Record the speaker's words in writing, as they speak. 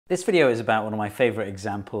This video is about one of my favourite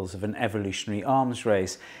examples of an evolutionary arms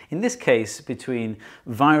race, in this case between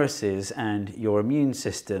viruses and your immune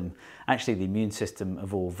system, actually the immune system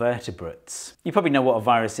of all vertebrates. You probably know what a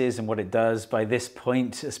virus is and what it does by this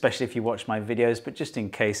point, especially if you watch my videos, but just in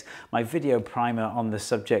case, my video primer on the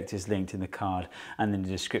subject is linked in the card and in the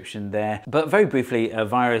description there. But very briefly, a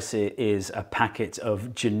virus is a packet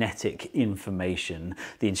of genetic information,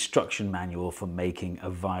 the instruction manual for making a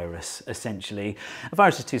virus, essentially. A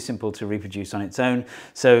virus is too simple to reproduce on its own,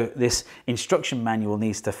 so this instruction manual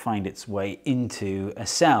needs to find its way into a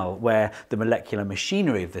cell where the molecular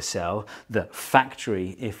machinery of the cell, the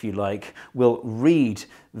factory if you like, will read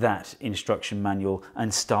that instruction manual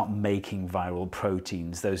and start making viral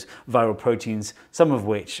proteins. Those viral proteins, some of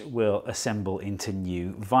which will assemble into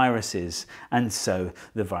new viruses, and so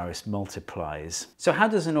the virus multiplies. So how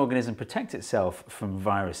does an organism protect itself from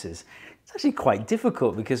viruses? It's actually quite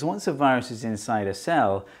difficult because once a virus is inside a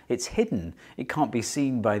cell, it's hidden. It can't be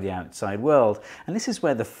seen by the outside world. And this is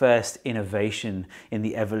where the first innovation in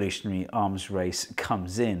the evolutionary arms race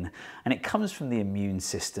comes in. And it comes from the immune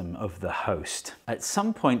system of the host. At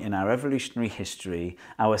some point in our evolutionary history,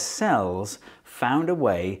 our cells found a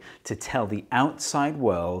way to tell the outside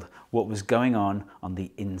world what was going on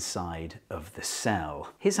the inside of the cell.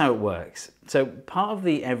 Here's how it works. So part of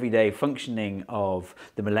the everyday functioning of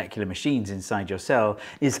the molecular machines inside your cell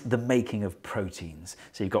is the making of proteins.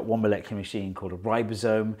 So you've got one molecular machine called a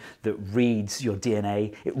ribosome that reads your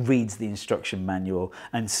DNA, it reads the instruction manual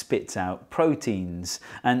and spits out proteins.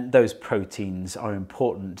 And those proteins are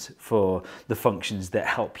important for the functions that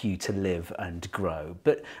help you to live and grow.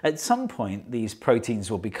 But at some point, these proteins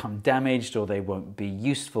will become damaged or they won't be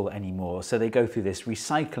useful anymore. So they go through this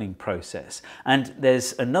recycling process. And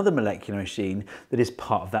there's another molecular machine that is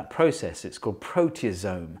part of that process. It's called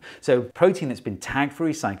proteasome. So protein that's been tagged for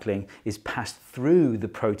recycling is passed through the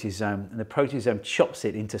proteasome, and the proteasome chops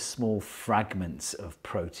it into small fragments of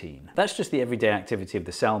protein. That's just the everyday activity of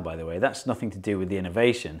the cell, by the way. That's nothing to do with the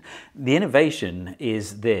innovation. The innovation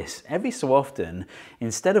is this. Every so often,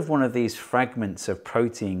 instead of one of these fragments of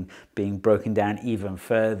protein being broken down even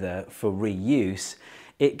further for reuse,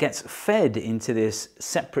 it gets fed into this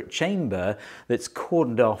separate chamber that's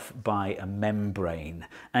cordoned off by a membrane.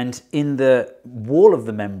 And in the wall of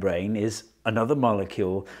the membrane is another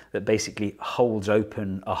molecule that basically holds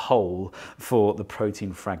open a hole for the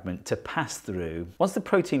protein fragment to pass through. Once the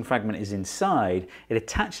protein fragment is inside, it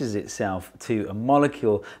attaches itself to a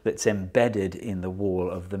molecule that's embedded in the wall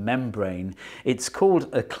of the membrane. It's called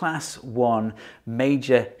a class 1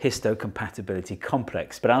 major histocompatibility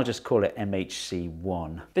complex, but I'll just call it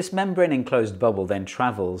MHC1. This membrane enclosed bubble then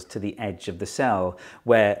travels to the edge of the cell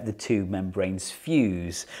where the two membranes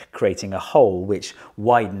fuse, creating a hole which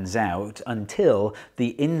widens out until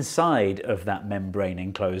the inside of that membrane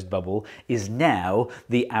enclosed bubble is now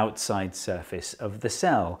the outside surface of the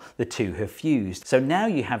cell. The two have fused. So now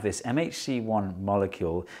you have this MHC1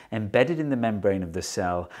 molecule embedded in the membrane of the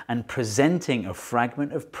cell and presenting a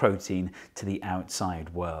fragment of protein to the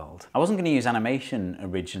outside world. I wasn't going to use animation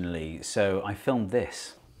originally, so I filmed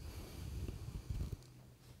this.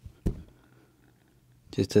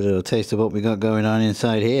 Just a little taste of what we got going on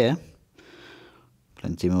inside here.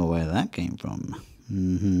 Plenty more where that came from.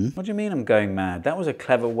 What do you mean I'm going mad? That was a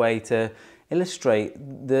clever way to illustrate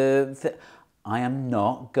I am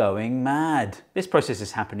not going mad. This process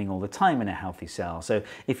is happening all the time in a healthy cell. So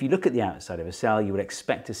if you look at the outside of a cell, you would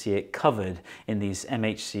expect to see it covered in these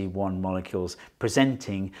MHC1 molecules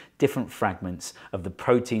presenting different fragments of the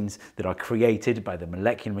proteins that are created by the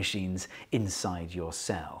molecular machines inside your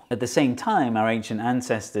cell. At the same time, our ancient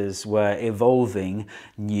ancestors were evolving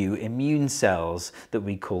new immune cells that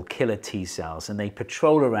we call killer T cells, and they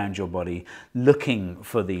patrol around your body looking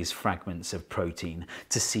for these fragments of protein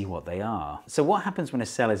to see what they are. So what happens when a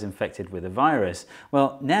cell is infected with a virus?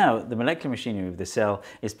 Well, now the molecular machinery of the cell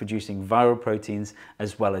is producing viral proteins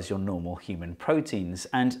as well as your normal human proteins,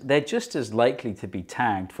 and they're just as likely to be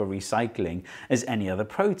tagged for recycling as any other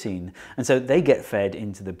protein. And so they get fed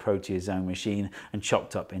into the proteasome machine and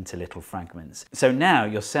chopped up into little fragments. So now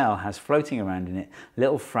your cell has floating around in it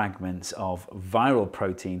little fragments of viral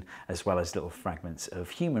protein as well as little fragments of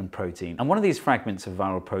human protein. And one of these fragments of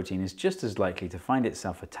viral protein is just as likely to find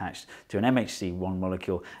itself attached to an MHC1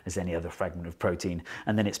 molecule as any other fragment of protein,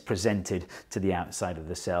 and then it's presented to the outside of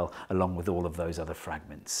the cell along with all of those other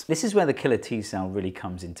fragments. This is where the killer T cell really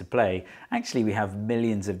comes into play. Actually, we have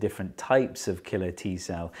millions of different types of killer T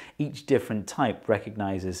cell. Each different type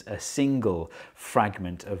recognizes a single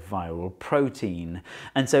fragment of viral protein.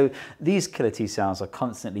 And so these killer T cells are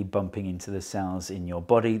constantly bumping into the cells in your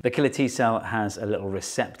body. The killer T cell has a little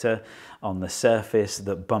receptor on the surface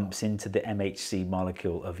that bumps into the MHC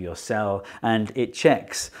molecule of your cell, and it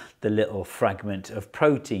checks the little fragment of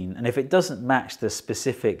protein. And if it doesn't match the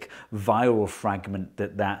specific viral fragment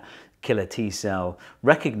that that killer T cell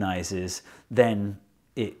recognizes, then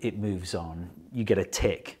it moves on. You get a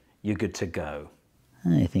tick, you're good to go.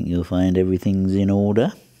 I think you'll find everything's in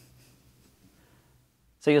order.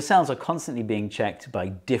 So your cells are constantly being checked by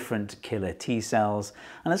different killer T cells,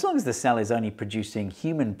 and as long as the cell is only producing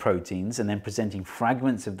human proteins and then presenting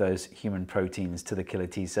fragments of those human proteins to the killer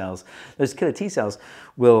T cells, those killer T cells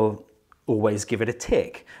will always give it a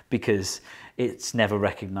tick because it's never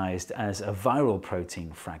recognized as a viral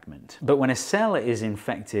protein fragment. But when a cell is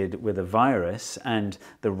infected with a virus and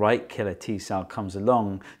the right killer T cell comes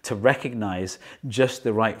along to recognize just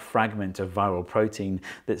the right fragment of viral protein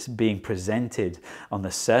that's being presented on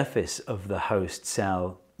the surface of the host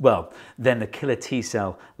cell, well, then the killer T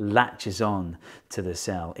cell latches on to the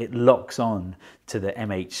cell. It locks on to the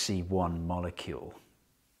MHC1 molecule.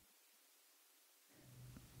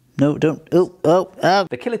 No, don't. Oh.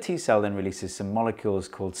 The killer T cell then releases some molecules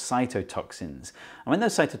called cytotoxins. And when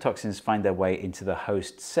those cytotoxins find their way into the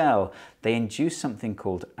host cell, they induce something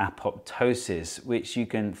called apoptosis, which you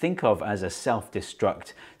can think of as a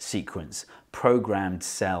self-destruct sequence, programmed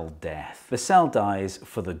cell death. The cell dies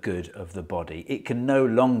for the good of the body. It can no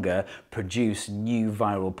longer produce new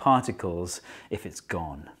viral particles if it's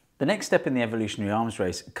gone. The next step in the evolutionary arms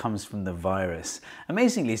race comes from the virus.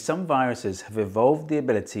 Amazingly, some viruses have evolved the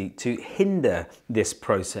ability to hinder this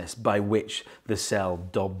process by which the cell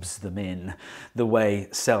dobs them in, the way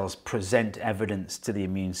cells present evidence to the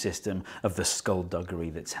immune system of the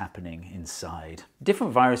skullduggery that's happening inside.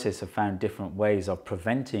 Different viruses have found different ways of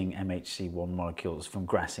preventing MHC1 molecules from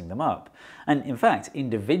grassing them up. And in fact,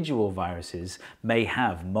 individual viruses may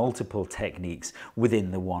have multiple techniques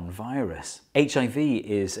within the one virus. HIV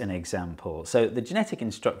is an example. So the genetic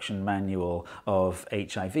instruction manual of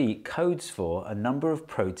HIV codes for a number of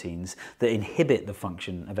proteins that inhibit the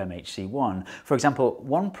function of MHC1. For example,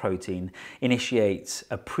 one protein initiates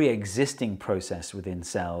a pre-existing process within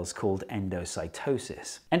cells called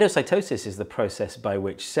endocytosis. Endocytosis is the process by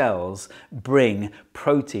which cells bring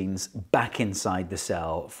proteins back inside the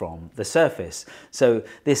cell from the surface. So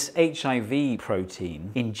this HIV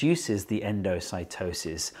protein induces the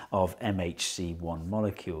endocytosis of MHC1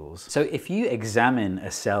 molecules. So if you examine a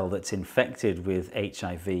cell that's infected with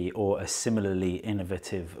HIV or a similarly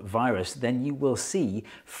innovative virus, then you will see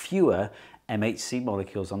fewer MHC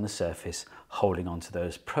molecules on the surface holding onto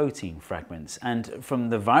those protein fragments. And from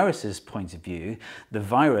the virus's point of view, the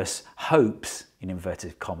virus hopes, in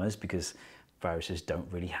inverted commas, because viruses don't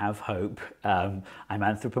really have hope. I'm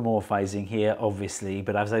anthropomorphizing here, obviously,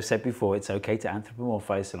 but as I've said before, it's okay to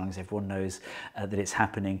anthropomorphize so long as everyone knows that it's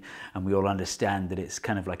happening and we all understand that it's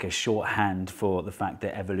kind of like a shorthand for the fact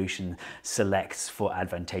that evolution selects for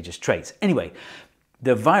advantageous traits. Anyway,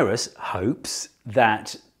 the virus hopes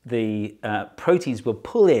that the proteins will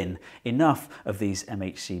pull in enough of these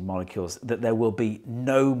MHC molecules that there will be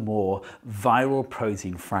no more viral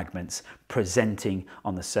protein fragments presenting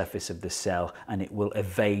on the surface of the cell, and it will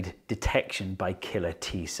evade detection by killer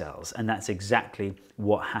T cells. And that's exactly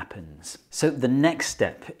what happens. So the next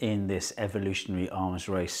step in this evolutionary arms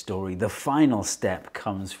race story, the final step,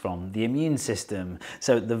 comes from the immune system.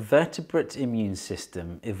 So the vertebrate immune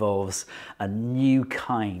system evolves a new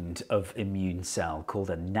kind of immune cell called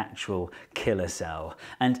a natural killer cell.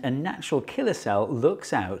 And a natural killer cell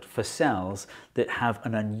looks out for cells that have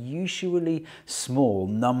an unusually small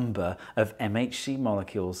number of MHC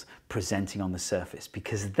molecules presenting on the surface,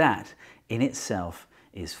 because that in itself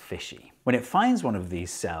is fishy. When it finds one of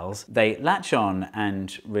these cells, they latch on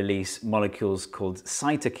and release molecules called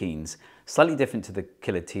cytokines, slightly different to the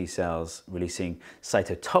killer T cells releasing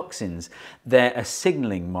cytotoxins. They're a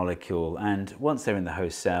signaling molecule, and once they're in the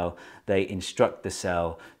host cell, they instruct the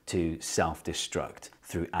cell to self-destruct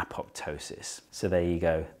through apoptosis. So there you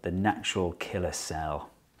go, the natural killer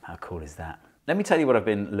cell. How cool is that? Let me tell you what I've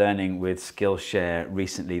been learning with Skillshare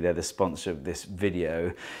recently. They're the sponsor of this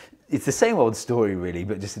video. It's the same old story really,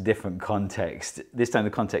 but just a different context. This time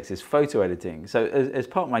the context is photo editing. So as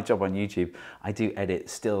part of my job on YouTube, I do edit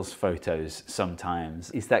stills photos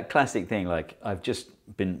sometimes. It's that classic thing, like I've just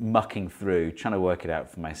been mucking through, trying to work it out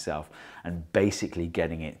for myself and basically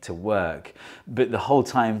getting it to work. But the whole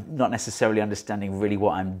time, not necessarily understanding really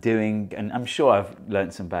what I'm doing. And I'm sure I've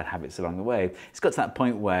learned some bad habits along the way. It's got to that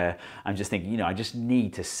point where I'm just thinking, you know, I just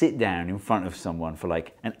need to sit down in front of someone for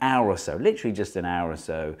like an hour or so, literally just an hour or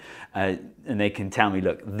so. And they can tell me,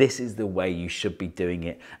 look, this is the way you should be doing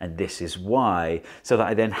it. And this is why, so that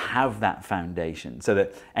I then have that foundation, so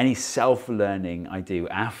that any self-learning I do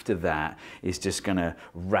after that is just going to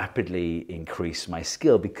rapidly increase my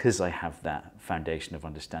skill because I have that foundation of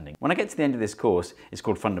understanding. When I get to the end of this course, it's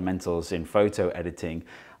called Fundamentals in Photo Editing,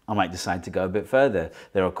 I might decide to go a bit further.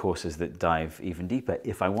 There are courses that dive even deeper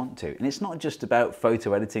if I want to. And it's not just about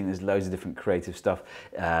photo editing, there's loads of different creative stuff,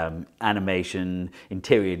 animation,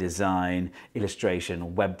 interior design,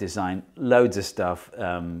 illustration, web design, loads of stuff,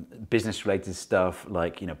 business related stuff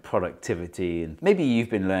like, you know, productivity. And maybe you've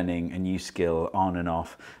been learning a new skill on and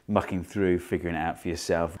off, mucking through, figuring it out for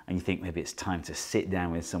yourself. And you think maybe it's time to sit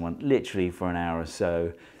down with someone literally for an hour or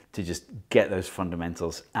so to just get those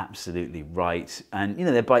fundamentals absolutely right. And you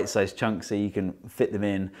know, they're bite-sized chunks, so you can fit them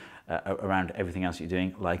in around everything else you're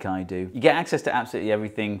doing, like I do. You get access to absolutely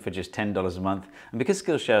everything for just $10 a month. And because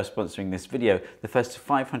Skillshare is sponsoring this video, the first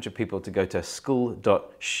 500 people to go to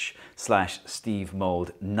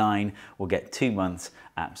school.sh/SteveMold9 will get 2 months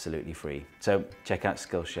absolutely free. So check out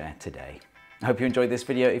Skillshare today. I hope you enjoyed this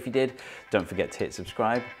video. If you did, don't forget to hit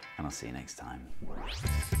subscribe, and I'll see you next time.